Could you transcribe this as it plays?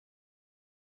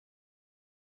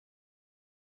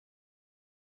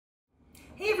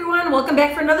Hey everyone, welcome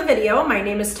back for another video. My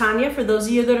name is Tanya, for those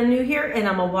of you that are new here, and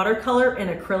I'm a watercolor and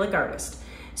acrylic artist.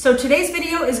 So today's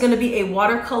video is going to be a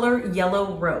watercolor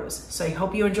yellow rose. So I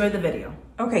hope you enjoy the video.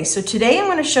 Okay, so today I'm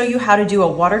going to show you how to do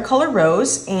a watercolor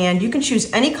rose, and you can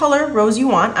choose any color rose you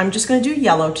want. I'm just going to do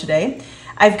yellow today.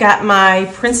 I've got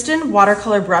my Princeton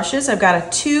watercolor brushes. I've got a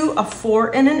 2, a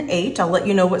 4, and an 8. I'll let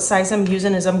you know what size I'm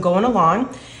using as I'm going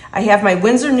along. I have my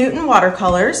Winsor Newton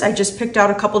watercolors. I just picked out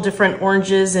a couple different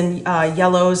oranges and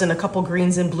yellows and a couple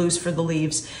greens and blues for the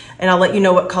leaves. And I'll let you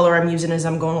know what color I'm using as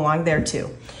I'm going along there too.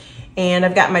 And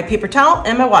I've got my paper towel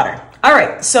and my water. All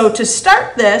right, so to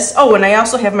start this, oh, and I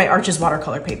also have my Arches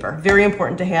watercolor paper. Very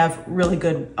important to have really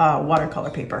good watercolor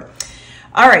paper.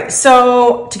 All right,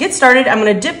 so to get started, I'm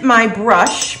gonna dip my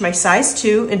brush, my size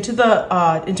 2, into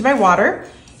my water.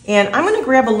 And I'm gonna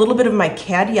grab a little bit of my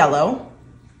cad yellow.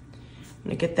 I'm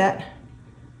gonna get that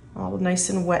all nice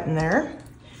and wet in there.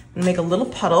 I'm gonna make a little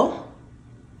puddle.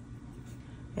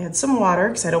 Add some water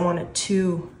because I don't want it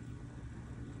too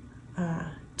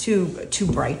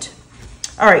bright.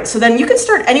 All right, so then you can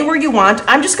start anywhere you want.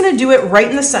 I'm just gonna do it right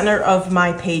in the center of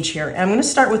my page here. And I'm gonna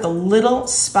start with a little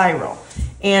spiral.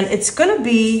 And it's gonna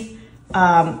be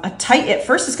at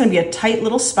first it's gonna be a tight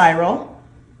little spiral.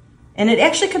 And it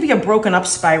actually could be a broken up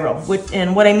spiral.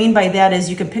 And what I mean by that is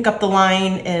you can pick up the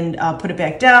line and put it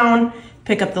back down,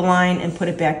 pick up the line and put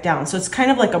it back down. So it's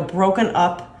kind of like a broken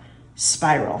up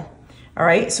spiral. All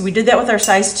right, so we did that with our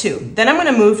size 2. Then I'm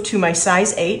gonna move to my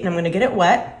size 8 and I'm gonna get it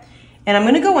wet. And I'm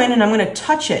gonna go in and I'm gonna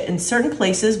touch it in certain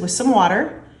places with some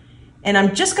water. And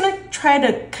I'm just gonna try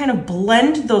to kind of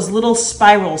blend those little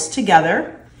spirals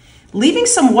together, leaving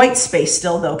some white space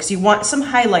still though, because you want some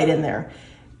highlight in there.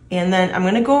 And then I'm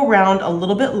gonna go around a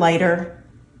little bit lighter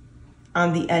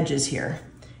on the edges here.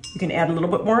 You can add a little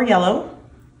bit more yellow,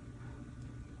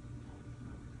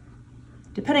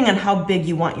 depending on how big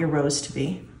you want your rose to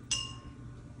be.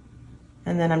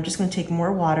 And then I'm just gonna take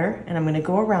more water and I'm gonna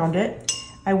go around it.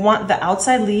 I want the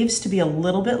outside leaves to be a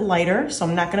little bit lighter, so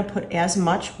I'm not gonna put as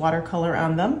much watercolor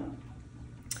on them.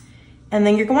 And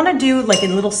then you're gonna do like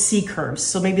in little C curves.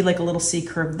 So maybe like a little C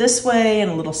curve this way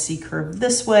and a little C curve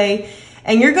this way.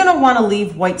 And you're gonna wanna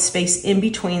leave white space in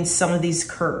between some of these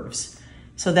curves.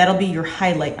 So that'll be your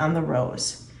highlight on the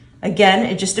rose. Again,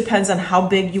 it just depends on how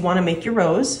big you wanna make your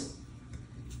rose.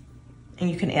 And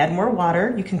you can add more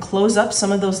water. You can close up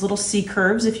some of those little C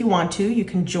curves if you want to. You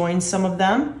can join some of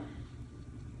them.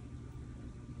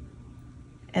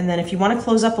 And then if you wanna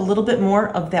close up a little bit more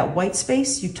of that white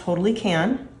space, you totally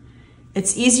can.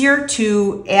 It's easier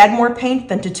to add more paint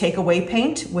than to take away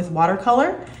paint with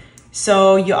watercolor.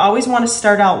 So you always want to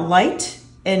start out light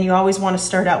and you always want to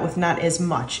start out with not as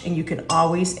much, and you can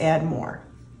always add more.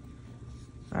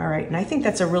 All right, and I think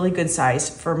that's a really good size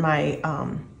for my,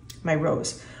 my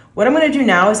rose. What I'm going to do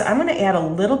now is I'm going to add a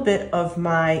little bit of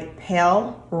my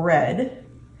pale red.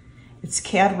 It's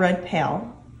Cad Red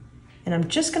Pale. And I'm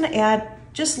just going to add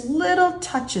just little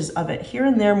touches of it here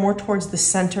and there, more towards the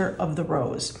center of the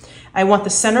rose. I want the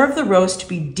center of the rose to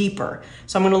be deeper.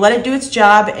 So I'm gonna let it do its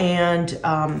job and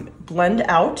blend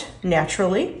out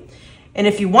naturally. And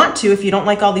if you want to, if you don't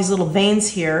like all these little veins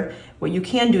here, what you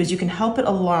can do is you can help it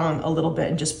along a little bit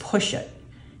and just push it.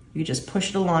 You just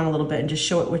push it along a little bit and just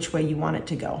show it which way you want it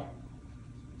to go.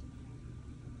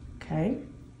 Okay.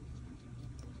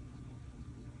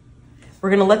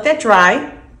 We're gonna let that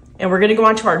dry. And we're gonna go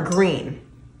on to our green.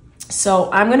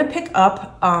 So I'm gonna pick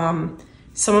up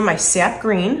some of my sap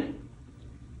green.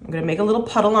 I'm gonna make a little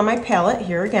puddle on my palette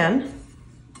here again.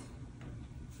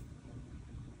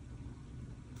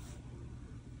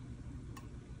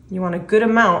 You want a good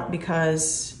amount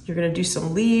because you're gonna do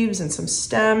some leaves and some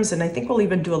stems, and I think we'll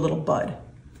even do a little bud.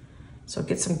 So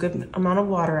get some good amount of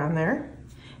water on there.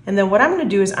 And then what I'm gonna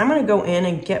do is I'm gonna go in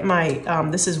and get my,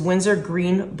 this is Winsor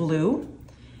Green Blue.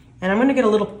 And I'm gonna get a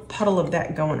little puddle of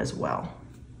that going as well,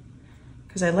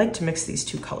 because I like to mix these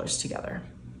two colors together.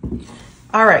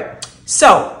 All right,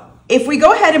 so if we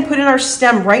go ahead and put in our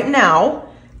stem right now,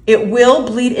 it will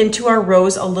bleed into our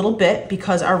rose a little bit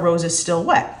because our rose is still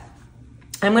wet.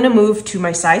 I'm gonna move to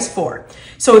my size 4.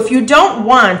 So if you don't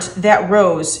want that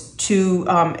rose to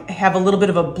have a little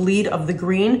bit of a bleed of the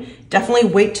green,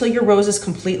 definitely wait till your rose is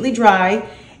completely dry,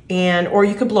 or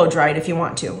you could blow dry it if you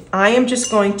want to. I am just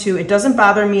going to, it doesn't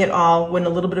bother me at all when a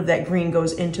little bit of that green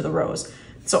goes into the rose.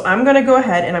 So I'm gonna go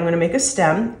ahead and I'm gonna make a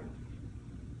stem,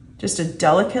 just a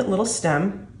delicate little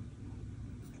stem.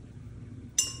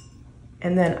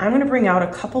 And then I'm gonna bring out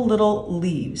a couple little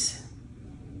leaves,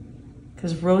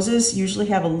 because roses usually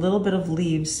have a little bit of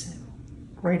leaves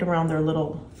right around their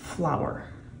little flower.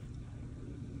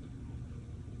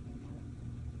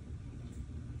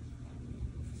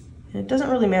 And it doesn't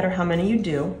really matter how many you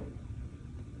do.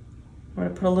 I'm going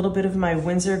to put a little bit of my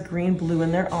Winsor green blue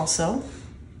in there also.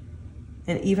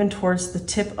 And even towards the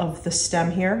tip of the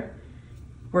stem here,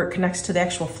 where it connects to the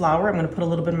actual flower, I'm going to put a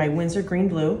little bit of my Winsor green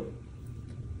blue.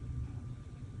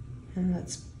 And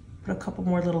let's put a couple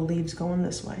more little leaves going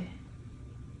this way.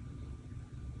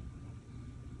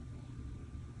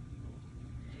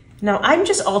 Now I'm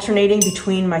just alternating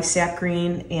between my sap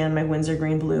green and my Winsor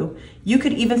green blue. You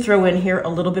could even throw in here a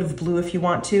little bit of blue if you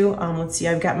want to. Let's see,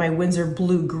 I've got my Winsor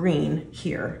blue green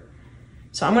here.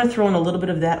 So I'm gonna throw in a little bit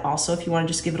of that also if you wanna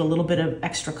just give it a little bit of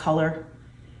extra color.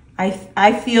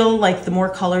 I feel like the more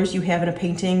colors you have in a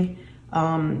painting,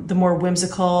 the more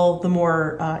whimsical, the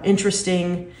more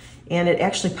interesting, and it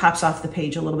actually pops off the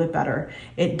page a little bit better.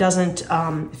 It doesn't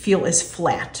feel as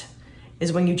flat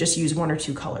as when you just use one or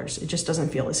two colors. It just doesn't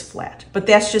feel as flat. But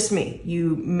that's just me.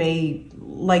 You may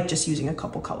like just using a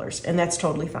couple colors, and that's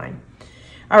totally fine.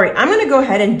 All right, I'm gonna go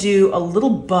ahead and do a little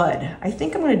bud. I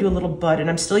think I'm gonna do a little bud, and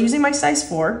I'm still using my size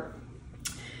 4.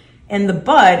 And the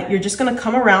bud, you're just gonna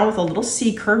come around with a little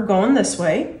C curve going this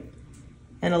way,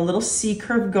 and a little C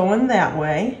curve going that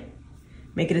way.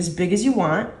 Make it as big as you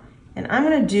want. And I'm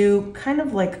gonna do kind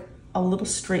of like a little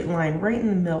straight line right in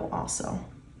the middle also,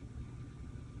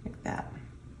 like that.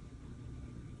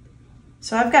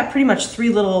 So I've got pretty much 3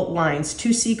 little lines,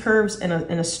 2 C curves and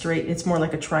a straight. It's more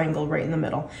like a triangle right in the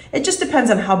middle. It just depends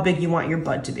on how big you want your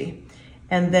bud to be.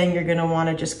 And then you're gonna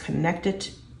wanna just connect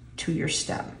it to your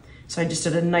stem. So I just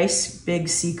did a nice big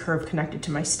C curve connected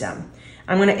to my stem.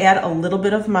 I'm gonna add a little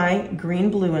bit of my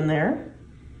green blue in there,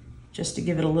 just to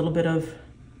give it a little bit of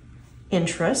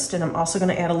interest. And I'm also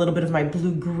gonna add a little bit of my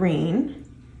blue green.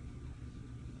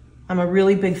 I'm a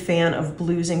really big fan of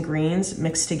blues and greens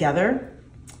mixed together.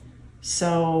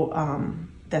 So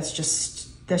that's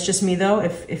just me though.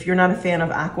 If you're not a fan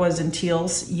of aquas and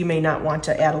teals, you may not want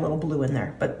to add a little blue in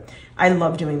there, but I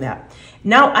love doing that.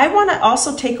 Now I want to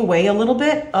also take away a little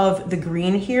bit of the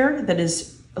green here that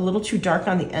is a little too dark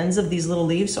on the ends of these little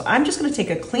leaves. So I'm just going to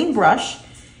take a clean brush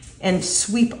and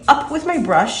sweep up with my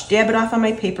brush, dab it off on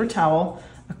my paper towel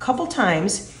a couple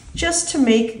times just to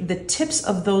make the tips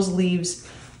of those leaves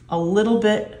a little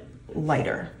bit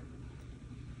lighter.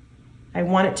 I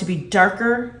want it to be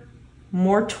darker,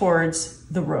 more towards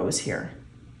the rose here.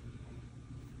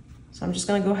 So I'm just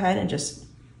gonna go ahead and just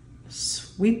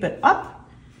sweep it up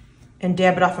and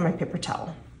dab it off on my paper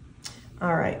towel.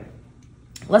 All right,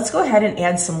 let's go ahead and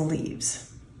add some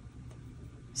leaves.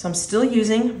 So I'm still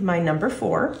using my number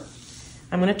 4.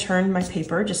 I'm gonna turn my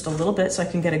paper just a little bit so I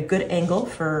can get a good angle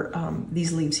for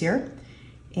these leaves here.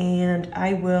 And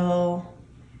I will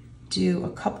do a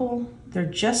couple, they're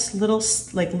just little,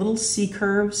 like little C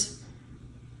curves.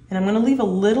 And I'm gonna leave a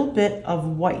little bit of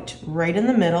white right in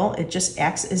the middle. It just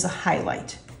acts as a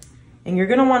highlight. And you're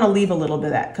gonna wanna leave a little bit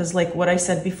of that because like what I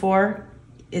said before,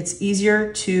 it's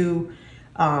easier to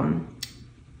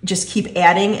just keep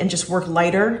adding and just work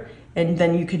lighter. And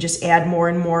then you could just add more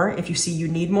and more if you see you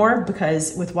need more,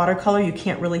 because with watercolor, you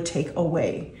can't really take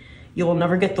away. You will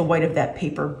never get the white of that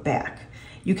paper back.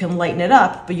 You can lighten it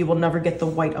up, but you will never get the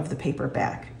white of the paper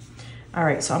back. All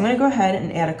right, so I'm gonna go ahead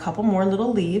and add a couple more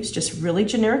little leaves, just really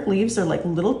generic leaves. They're like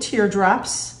little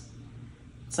teardrops.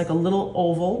 It's like a little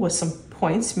oval with some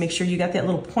points. Make sure you got that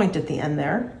little point at the end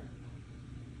there.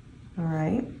 All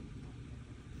right.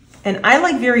 And I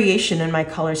like variation in my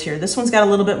colors here. This one's got a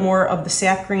little bit more of the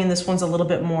sap green. This one's a little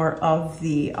bit more of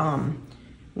the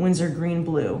Winsor green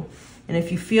blue. And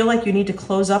if you feel like you need to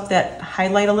close up that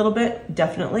highlight a little bit,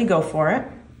 definitely go for it.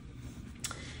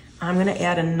 I'm gonna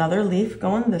add another leaf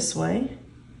going this way.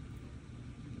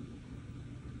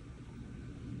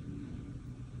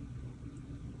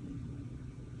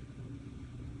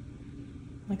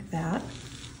 Like that,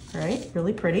 all right,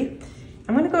 really pretty.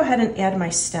 I'm gonna go ahead and add my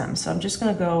stem. So I'm just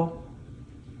gonna go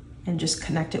and just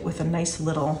connect it with a nice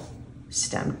little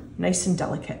stem, nice and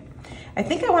delicate. I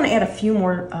think I wanna add a few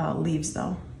more leaves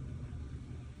though.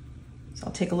 So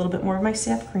I'll take a little bit more of my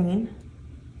sap green.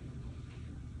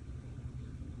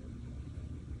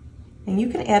 And you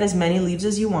can add as many leaves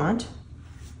as you want.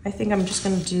 I think I'm just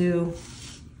gonna do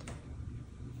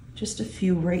just a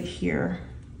few right here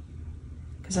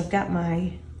because I've got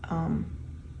my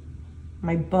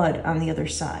my bud on the other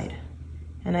side.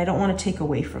 And I don't wanna take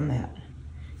away from that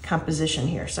composition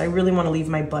here. So I really wanna leave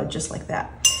my bud just like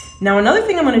that. Now another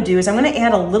thing I'm gonna do is I'm gonna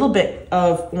add a little bit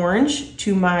of orange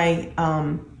to my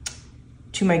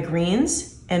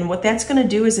greens. And what that's gonna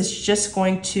do is it's just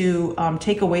going to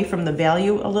take away from the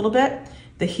value a little bit,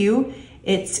 the hue.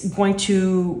 It's going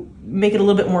to make it a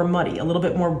little bit more muddy, a little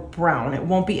bit more brown. It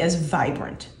won't be as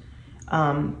vibrant.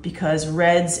 because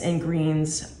reds and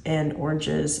greens and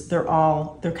oranges, they're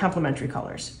complementary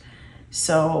colors.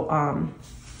 So,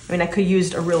 I mean, I could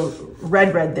use a real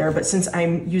red there, but since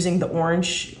I'm using the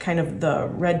orange, kind of the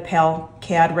red pale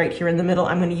cad right here in the middle,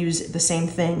 I'm going to use the same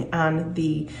thing on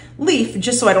the leaf,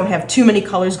 just so I don't have too many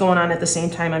colors going on at the same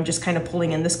time. I'm just kind of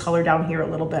pulling in this color down here a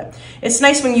little bit. It's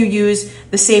nice when you use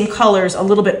the same colors a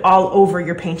little bit all over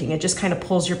your painting. It just kind of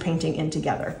pulls your painting in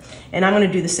together. And I'm going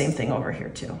to do the same thing over here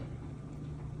too.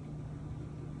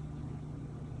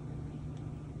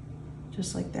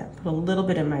 Just like that. Put a little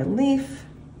bit in my leaf.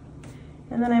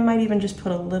 And then I might even just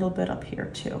put a little bit up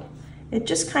here too. It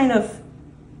just kind of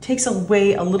takes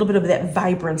away a little bit of that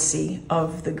vibrancy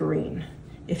of the green.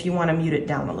 If you want to mute it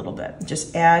down a little bit,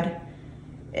 just add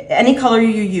any color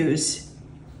you use.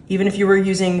 Even if you were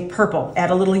using purple,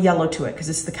 add a little yellow to it because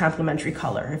it's the complementary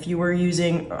color. If you were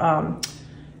using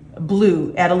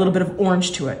blue, add a little bit of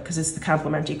orange to it because it's the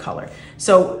complementary color.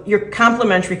 So your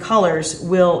complementary colors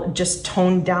will just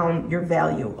tone down your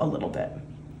value a little bit.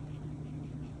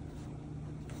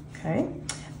 Okay,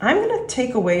 I'm gonna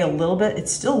take away a little bit.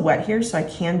 It's still wet here, so I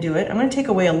can do it. I'm gonna take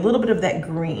away a little bit of that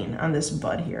green on this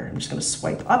bud here. I'm just gonna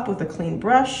swipe up with a clean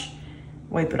brush,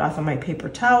 wipe it off on my paper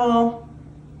towel.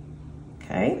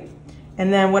 Okay,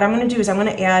 and then what I'm gonna do is I'm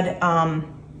gonna add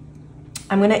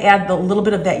the little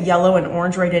bit of that yellow and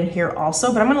orange right in here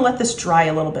also, but I'm gonna let this dry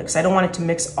a little bit because I don't want it to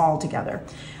mix all together.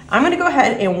 I'm gonna go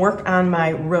ahead and work on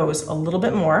my rose a little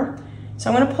bit more. So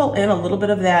I'm gonna pull in a little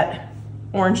bit of that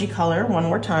orangey color one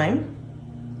more time.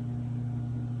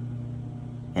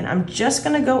 And I'm just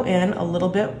gonna go in a little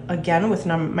bit again with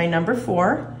my number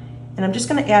 4, and I'm just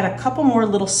gonna add a couple more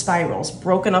little spirals,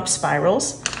 broken up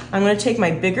spirals. I'm gonna take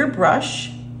my bigger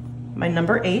brush, my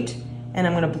number 8, and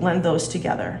I'm gonna blend those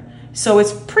together. So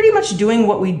it's pretty much doing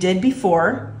what we did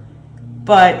before,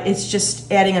 but it's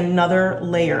just adding another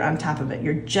layer on top of it.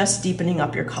 You're just deepening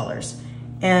up your colors.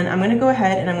 And I'm gonna go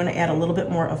ahead and I'm gonna add a little bit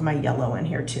more of my yellow in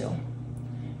here too.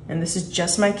 And this is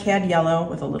just my cad yellow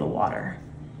with a little water.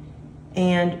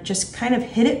 And just kind of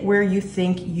hit it where you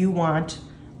think you want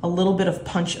a little bit of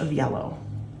punch of yellow.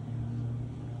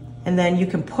 And then you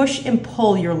can push and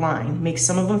pull your line. Make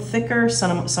some of them thicker,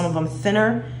 some of them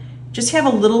thinner. Just have a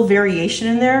little variation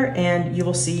in there and you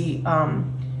will see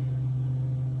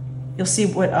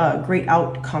what a great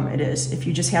outcome it is if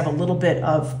you just have a little bit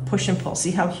of push and pull.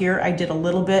 See how here I did a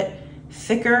little bit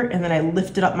thicker and then I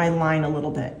lifted up my line a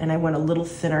little bit and I went a little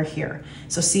thinner here.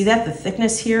 So see that, the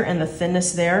thickness here and the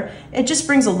thinness there, it just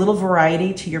brings a little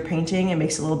variety to your painting. It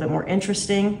makes it a little bit more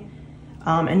interesting.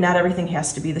 And not everything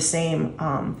has to be the same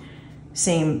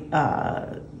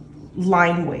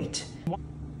line weight.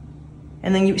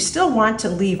 And then you still want to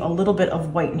leave a little bit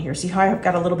of white in here. See how I've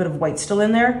got a little bit of white still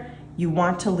in there? You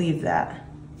want to leave that.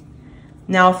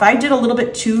 Now, if I did a little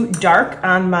bit too dark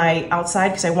on my outside,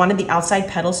 because I wanted the outside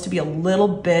petals to be a little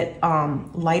bit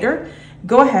lighter,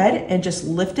 go ahead and just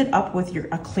lift it up with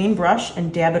a clean brush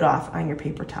and dab it off on your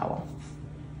paper towel.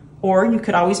 Or you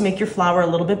could always make your flower a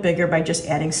little bit bigger by just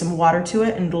adding some water to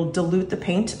it and it'll dilute the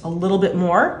paint a little bit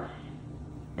more.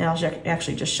 And I'll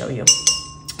actually just show you.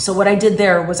 So what I did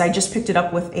there was I just picked it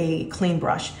up with a clean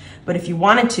brush. But if you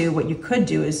wanted to, what you could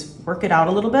do is work it out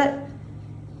a little bit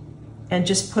and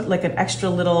just put like an extra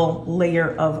little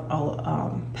layer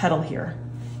of petal here.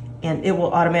 And it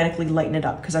will automatically lighten it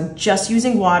up because I'm just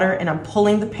using water and I'm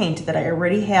pulling the paint that I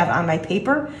already have on my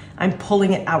paper. I'm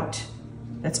pulling it out.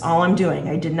 That's all I'm doing.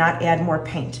 I did not add more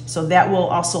paint. So that will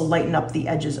also lighten up the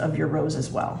edges of your rose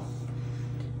as well.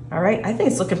 All right, I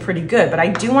think it's looking pretty good, but I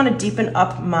do want to deepen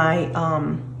up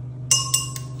my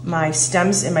my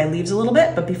stems and my leaves a little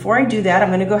bit. But before I do that, I'm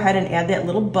going to go ahead and add that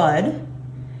little bud.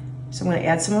 So I'm going to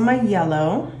add some of my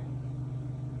yellow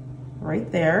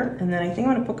right there. And then I think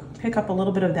I'm going to pick up a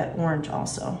little bit of that orange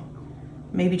also.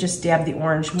 Maybe just dab the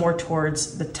orange more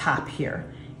towards the top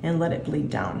here and let it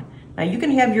bleed down. Now you can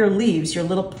have your leaves, your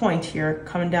little point here,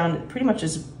 coming down pretty much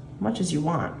as you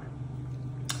want.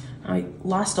 I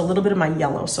lost a little bit of my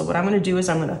yellow. So what I'm going to do is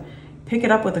I'm going to pick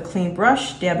it up with a clean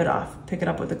brush, dab it off. Pick it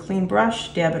up with a clean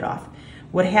brush, dab it off.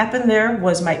 What happened there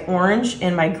was my orange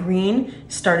and my green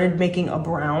started making a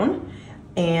brown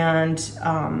and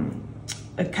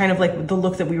kind of like the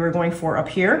look that we were going for up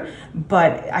here,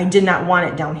 but I did not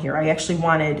want it down here. I actually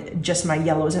wanted just my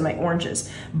yellows and my oranges,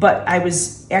 but I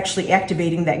was actually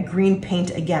activating that green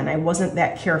paint again. I wasn't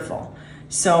that careful.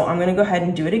 So I'm gonna go ahead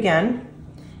and do it again.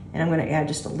 And I'm gonna add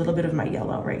just a little bit of my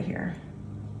yellow right here.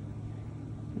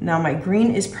 Now my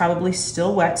green is probably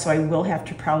still wet, so I will have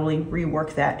to probably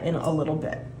rework that in a little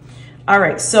bit. All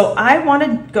right, so I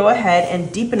wanna go ahead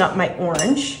and deepen up my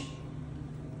orange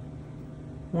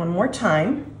one more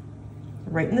time,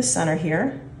 right in the center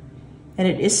here. And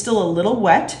it is still a little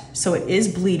wet, so it is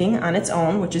bleeding on its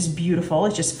own, which is beautiful.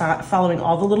 It's just following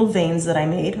all the little veins that I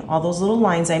made, all those little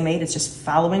lines I made, it's just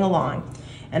following along.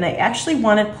 And I actually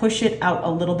want to push it out a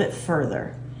little bit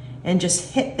further and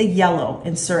just hit the yellow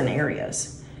in certain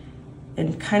areas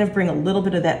and kind of bring a little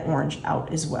bit of that orange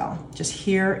out as well, just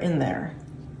here and there,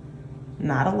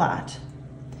 not a lot.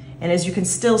 And as you can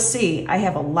still see, I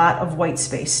have a lot of white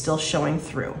space still showing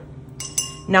through.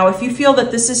 Now, if you feel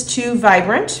that this is too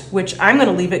vibrant, which I'm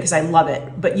gonna leave it because I love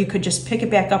it, but you could just pick it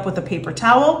back up with a paper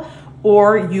towel,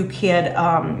 or you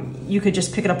could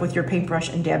just pick it up with your paintbrush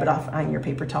and dab it off on your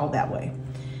paper towel that way.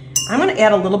 I'm gonna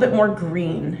add a little bit more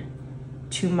green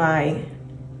to my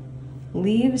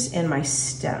leaves and my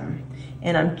stem.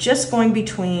 And I'm just going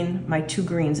between my two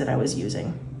greens that I was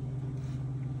using.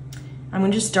 I'm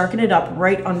gonna just darken it up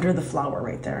right under the flower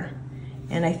right there.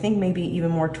 And I think maybe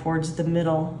even more towards the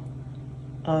middle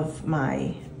of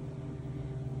my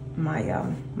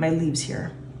leaves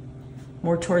here.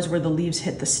 More towards where the leaves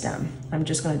hit the stem. I'm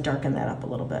just gonna darken that up a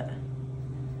little bit.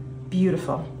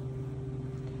 Beautiful.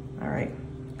 All right,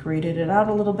 graded it out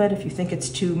a little bit. If you think it's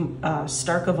too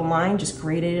stark of a line, just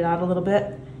graded it out a little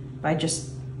bit by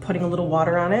just putting a little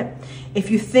water on it. If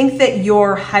you think that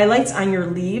your highlights on your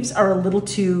leaves are a little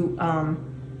too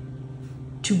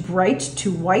bright,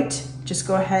 too white, just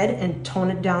go ahead and tone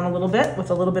it down a little bit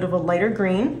with a little bit of a lighter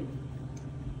green.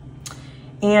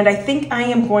 And I think I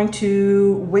am going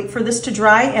to wait for this to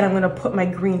dry, and I'm gonna put my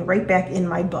green right back in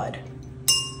my bud.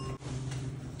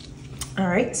 All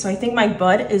right, so I think my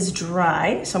bud is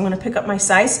dry. So I'm gonna pick up my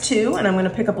size 2, and I'm gonna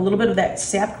pick up a little bit of that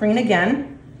sap green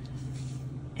again.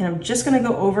 And I'm just gonna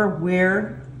go over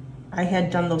where I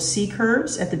had done those C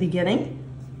curves at the beginning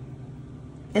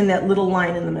and that little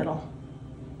line in the middle,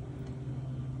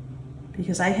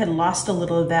 because I had lost a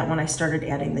little of that when I started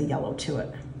adding the yellow to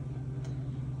it.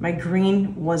 My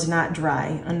green was not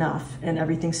dry enough and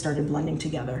everything started blending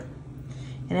together.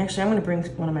 And actually, I'm gonna bring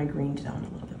one of my greens down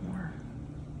a little bit more.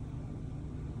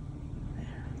 There.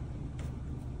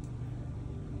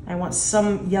 I want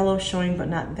some yellow showing, but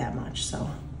not that much,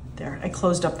 so. There, I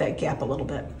closed up that gap a little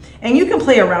bit. And you can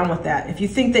play around with that. If you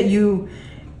think that you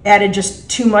added just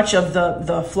too much of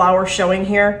the flower showing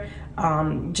here,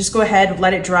 just go ahead,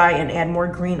 let it dry, and add more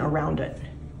green around it.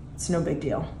 It's no big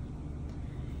deal.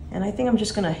 And I think I'm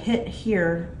just gonna hit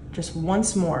here just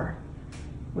once more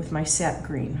with my sap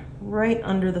green, right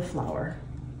under the flower,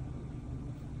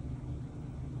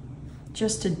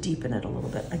 just to deepen it a little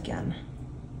bit again.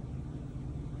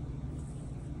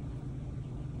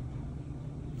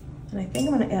 And I think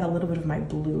I'm gonna add a little bit of my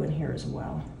blue in here as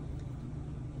well,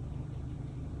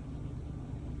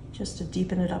 just to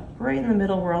deepen it up right in the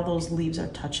middle where all those leaves are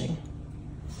touching.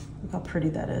 Look how pretty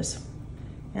that is.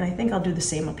 And I think I'll do the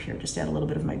same up here, just add a little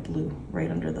bit of my blue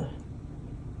right under the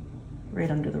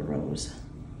rose.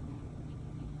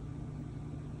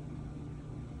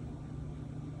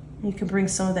 You can bring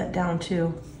some of that down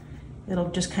too. It'll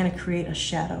just kind of create a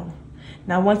shadow.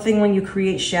 Now, one thing when you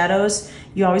create shadows,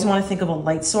 you always want to think of a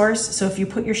light source. So if you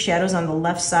put your shadows on the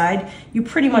left side, you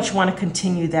pretty much want to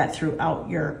continue that throughout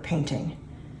your painting,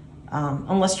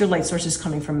 unless your light source is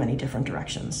coming from many different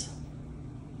directions.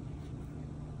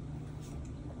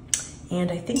 And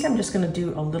I think I'm just going to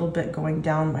do a little bit going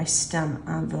down my stem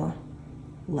on the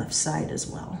left side as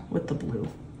well with the blue.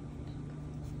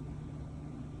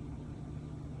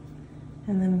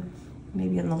 And then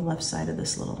maybe on the left side of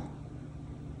this little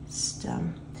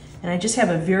stem. And I just have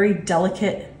a very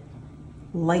delicate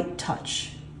light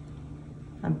touch.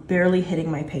 I'm barely hitting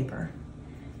my paper.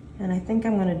 And I think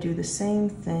I'm going to do the same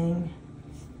thing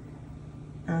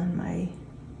on my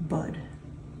bud.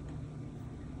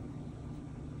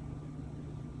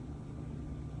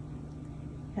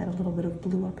 Add a little bit of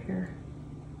blue up here.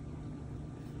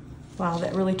 Wow,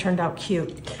 that really turned out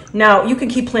cute. Now, you can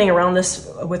keep playing around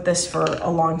with this for a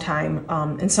long time,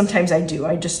 and sometimes I do.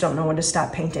 I just don't know when to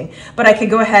stop painting. But I could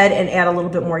go ahead and add a little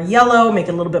bit more yellow, make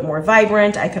it a little bit more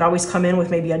vibrant. I could always come in with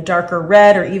maybe a darker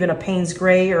red or even a Payne's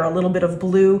gray or a little bit of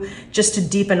blue just to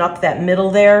deepen up that middle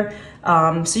there.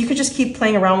 So you could just keep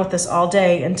playing around with this all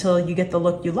day until you get the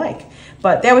look you like.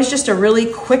 But that was just a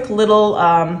really quick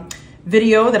little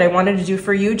video that I wanted to do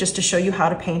for you just to show you how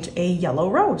to paint a yellow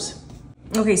rose.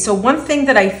 Okay, so one thing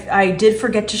that I did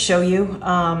forget to show you,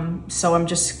 so I'm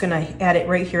just gonna add it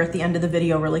right here at the end of the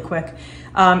video really quick,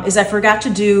 is I forgot to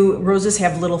do, roses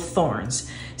have little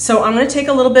thorns. So I'm gonna take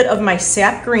a little bit of my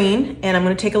sap green and I'm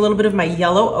gonna take a little bit of my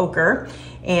yellow ochre,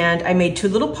 and I made 2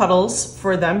 little puddles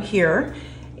for them here.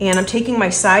 And I'm taking my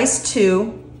size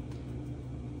 2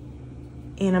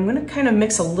 and I'm gonna kind of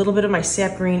mix a little bit of my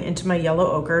sap green into my yellow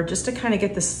ochre just to kind of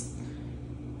get this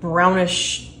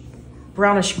brownish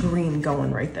green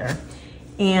going right there.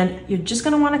 And you're just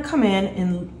gonna wanna come in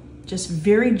and just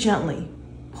very gently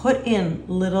put in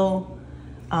little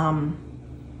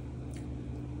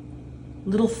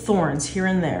thorns here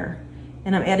and there.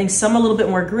 And I'm adding some a little bit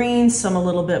more green, some a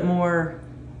little bit more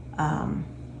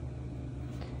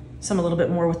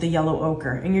with the yellow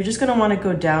ochre. And you're just gonna wanna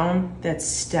go down that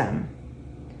stem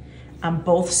on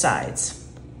both sides.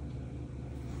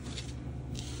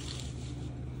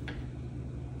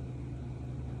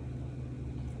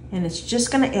 And it's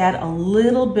just gonna add a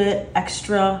little bit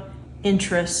extra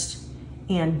interest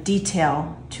and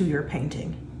detail to your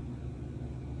painting.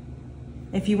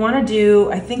 If you wanna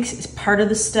do, I think part of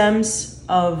the stems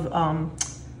of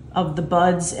the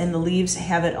buds and the leaves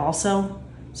have it also.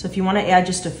 So if you wanna add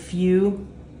just a few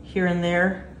here and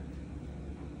there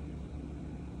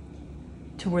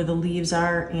to where the leaves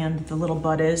are and the little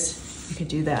bud is, you could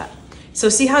do that. So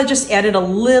see how I just added a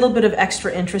little bit of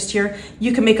extra interest here?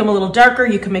 You can make them a little darker,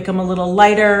 you can make them a little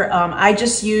lighter. I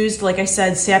just used, like I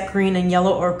said, sap green and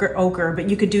yellow ochre, but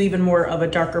you could do even more of a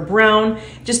darker brown.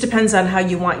 Just depends on how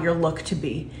you want your look to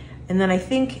be. And then I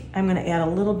think I'm gonna add a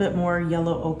little bit more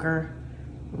yellow ochre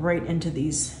right into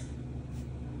these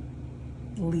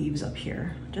leaves up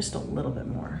here, just a little bit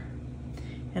more.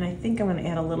 And I think I'm gonna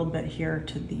add a little bit here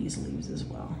to these leaves as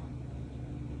well.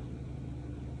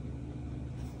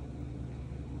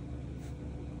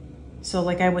 So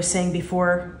like I was saying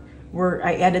before, where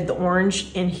I added the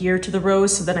orange in here to the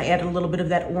rose, so then I added a little bit of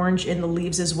that orange in the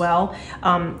leaves as well.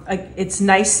 It's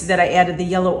nice that I added the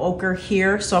yellow ochre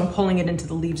here, so I'm pulling it into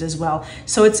the leaves as well.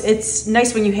 So it's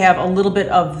nice when you have a little bit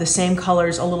of the same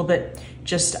colors, a little bit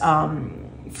just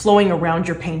flowing around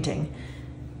your painting.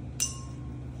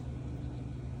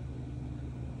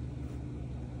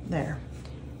 There.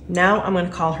 Now I'm gonna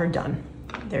call her done.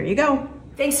 There you go.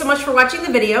 Thanks so much for watching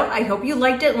the video. I hope you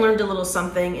liked it and learned a little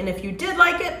something. And if you did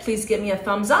like it, please give me a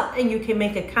thumbs up, and you can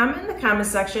make a comment in the comment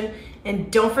section.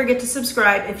 And don't forget to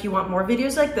subscribe if you want more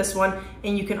videos like this one.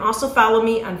 And you can also follow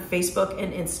me on Facebook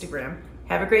and Instagram.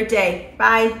 Have a great day.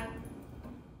 Bye.